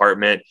infrastructure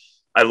department,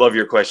 I love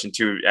your question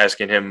too,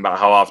 asking him about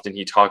how often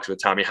he talks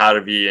with Tommy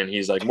Hotovy, and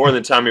he's like, more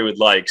than Tommy would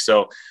like.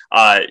 So,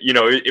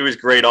 it was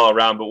great all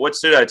around. But what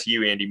stood out to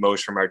you, Andy,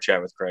 most from our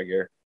chat with Craig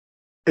here?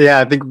 Yeah,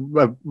 I think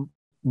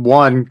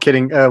one,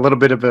 kidding, a little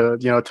bit of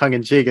a, tongue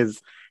in cheek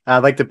is, I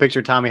like to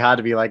picture Tommy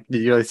Hotovy like,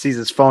 he sees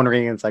his phone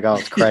ring and it's like, oh,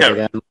 it's Craig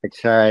again. Like,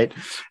 all right.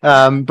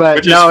 But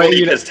which is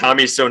funny because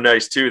Tommy's so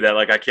nice too that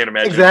like I can't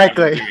imagine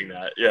exactly doing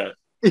that. Yeah.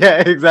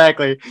 Yeah,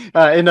 exactly.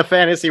 In the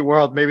fantasy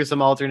world, maybe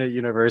some alternate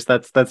universe.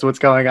 That's what's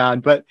going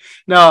on. But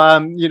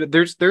no,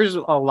 there's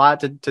a lot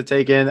to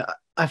take in.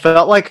 I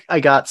felt like I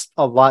got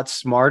a lot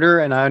smarter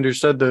and I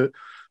understood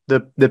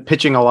the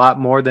pitching a lot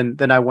more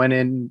than I went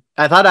in.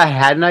 I thought I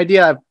had an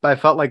idea. I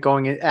felt like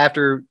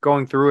after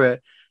going through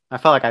it, I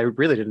felt like I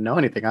really didn't know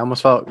anything. I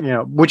almost felt,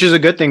 which is a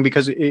good thing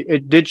because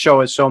it did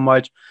show us so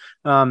much.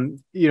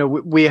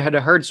 We had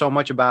heard so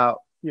much about,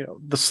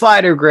 the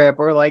slider grip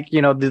or like,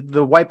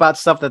 the wipeout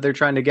stuff that they're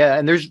trying to get.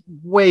 And there's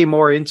way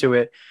more into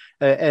it.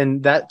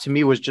 And that to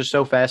me was just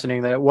so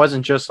fascinating that it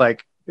wasn't just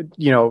like,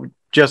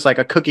 just like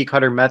a cookie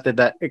cutter method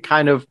that it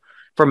kind of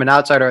from an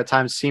outsider at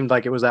times seemed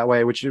like it was that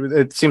way, which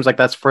it seems like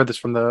that's furthest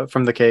from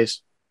the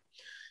case.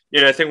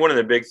 I think one of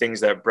the big things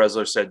that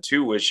Breslow said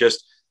too was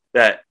just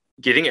that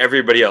getting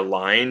everybody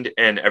aligned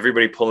and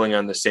everybody pulling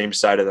on the same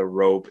side of the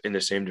rope in the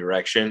same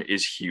direction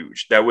is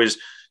huge. That was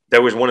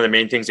one of the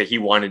main things that he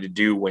wanted to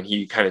do when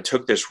he kind of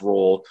took this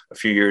role a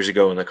few years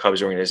ago in the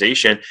Cubs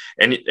organization.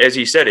 And as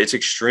he said, it's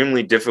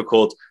extremely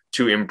difficult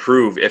to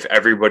improve if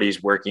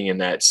everybody's working in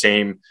that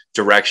same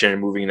direction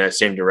and moving in that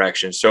same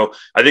direction. So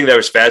I think that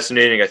was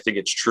fascinating. I think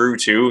it's true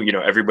too.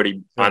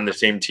 Everybody on the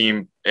same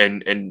team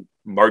and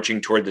marching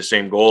toward the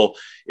same goal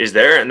is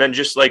there. And then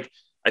just like,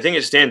 I think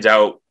it stands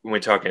out when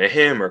talking to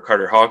him or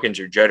Carter Hawkins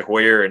or Jed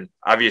Hoyer. And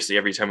obviously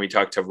every time we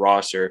talk to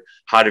Ross or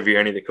Hotovy or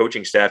any of the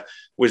coaching staff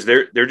was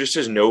there just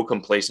is no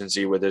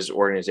complacency with this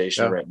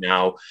organization right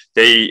now.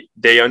 They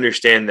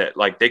understand that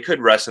like they could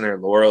rest in their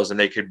laurels and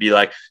they could be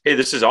like, hey,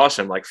 this is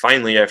awesome. Like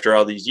finally, after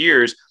all these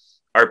years,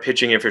 our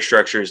pitching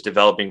infrastructure is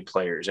developing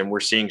players and we're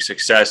seeing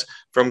success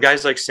from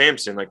guys like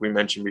Sampson, like we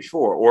mentioned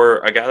before, or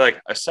a guy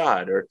like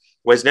Assad or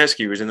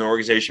Wesneski was in the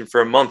organization for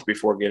a month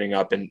before getting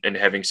up and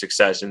having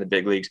success in the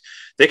big leagues.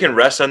 They can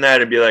rest on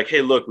that and be like,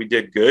 hey, look, we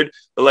did good.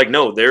 But like,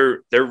 no,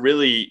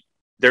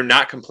 they're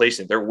not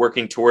complacent. They're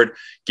working toward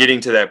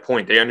getting to that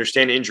point. They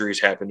understand injuries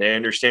happen. They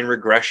understand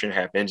regression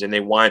happens, and they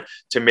want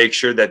to make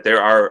sure that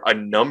there are a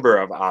number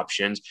of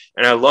options.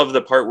 And I love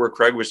the part where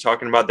Craig was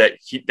talking about that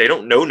they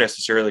don't know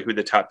necessarily who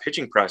the top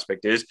pitching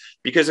prospect is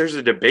because there's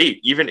a debate.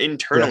 Even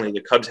internally,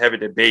 the Cubs have a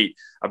debate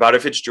about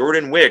if it's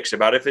Jordan Wicks,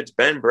 about if it's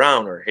Ben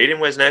Brown or Hayden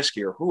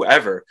Wesneski or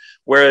whoever.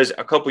 Whereas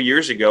a couple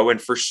years ago,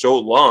 and for so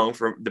long,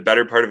 for the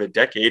better part of a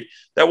decade,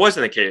 that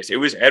wasn't the case. It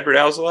was Adbert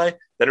Alzolay,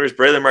 then it was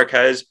Braylon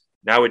Marquez.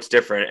 Now it's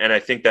different. And I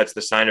think that's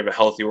the sign of a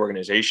healthy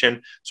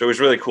organization. So it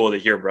was really cool to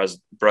hear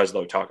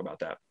Breslow talk about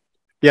that.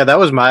 Yeah, that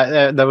was one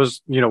of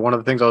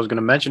the things I was going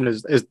to mention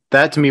is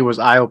that to me was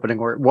eye opening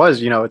where it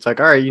was, it's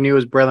like, all right, you knew it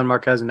was Braylon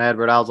Marquez and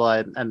Adbert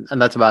Alzolay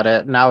and that's about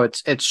it. Now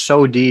it's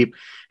so deep.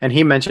 And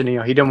he mentioned,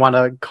 he didn't want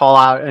to call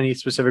out any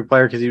specific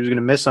player because he was going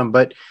to miss them.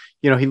 But,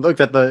 he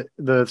looked at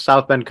the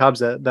South Bend Cubs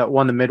that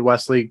won the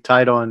Midwest League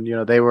title and,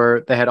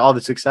 they had all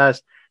the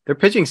success. their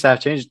pitching staff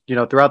changed,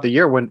 throughout the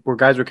year where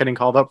guys were getting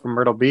called up from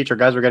Myrtle Beach or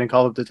guys were getting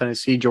called up to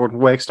Tennessee. Jordan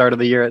Wick started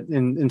the year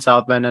in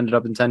South Bend, ended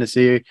up in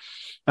Tennessee.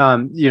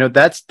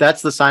 That's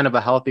the sign of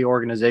a healthy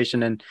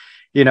organization. And,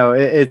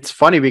 it's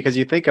funny because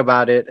you think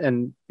about it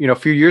and, a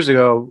few years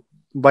ago,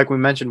 like we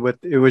mentioned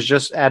it was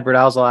just Adbert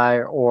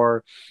Alzolay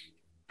or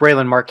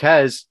Braylon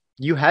Marquez,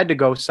 you had to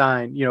go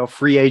sign, a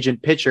free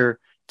agent pitcher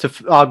to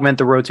augment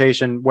the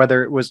rotation,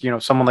 whether it was,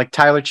 someone like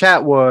Tyler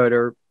Chatwood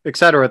or et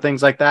cetera,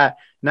 things like that.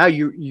 Now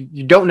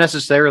you don't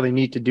necessarily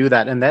need to do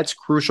that. And that's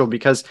crucial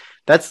because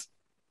that's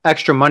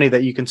extra money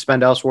that you can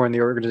spend elsewhere in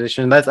the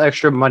organization. That's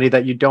extra money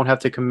that you don't have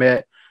to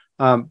commit,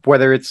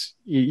 whether it's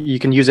you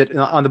can use it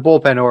on the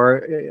bullpen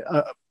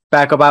or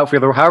backup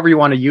outfielder, however you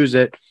want to use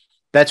it.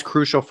 That's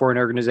crucial for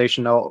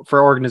organizational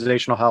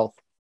health.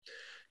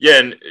 Yeah,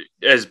 and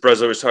as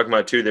Breslow was talking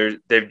about too,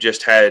 they've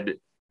had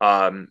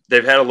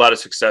a lot of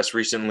success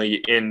recently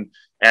in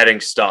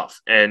adding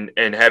stuff and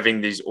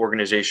having these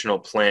organizational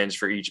plans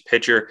for each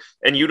pitcher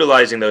and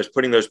utilizing those,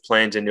 putting those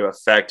plans into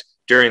effect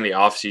during the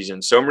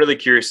offseason. So I'm really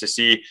curious to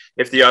see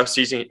if the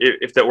offseason,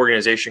 if the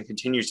organization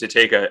continues to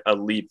take a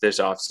leap this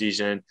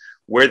offseason,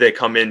 where they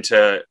come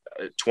into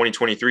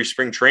 2023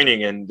 spring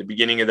training and the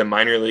beginning of the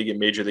minor league and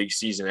major league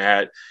season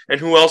at, and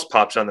who else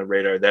pops on the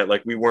radar that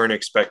like we weren't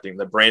expecting,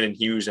 the Brandon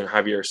Hughes and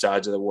Javier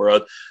Sads of the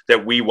world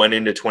that we went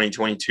into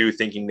 2022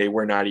 thinking they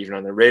were not even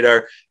on the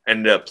radar,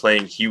 ended up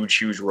playing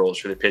huge roles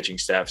for the pitching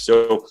staff.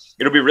 So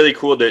it'll be really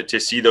cool to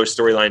see those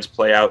storylines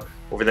play out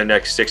over the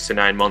next 6 to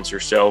 9 months or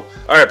so.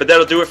 All right, but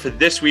that'll do it for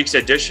this week's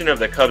edition of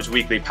the Cubs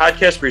Weekly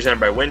Podcast presented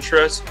by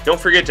Wintrust. Don't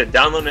forget to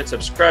download and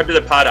subscribe to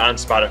the pod on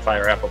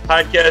Spotify or Apple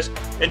Podcasts,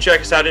 and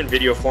check us out in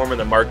video form on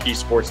the Marquee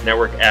Sports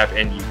Network app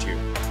and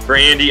YouTube. For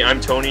Andy,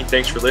 I'm Tony.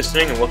 Thanks for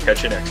listening, and we'll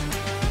catch you next week.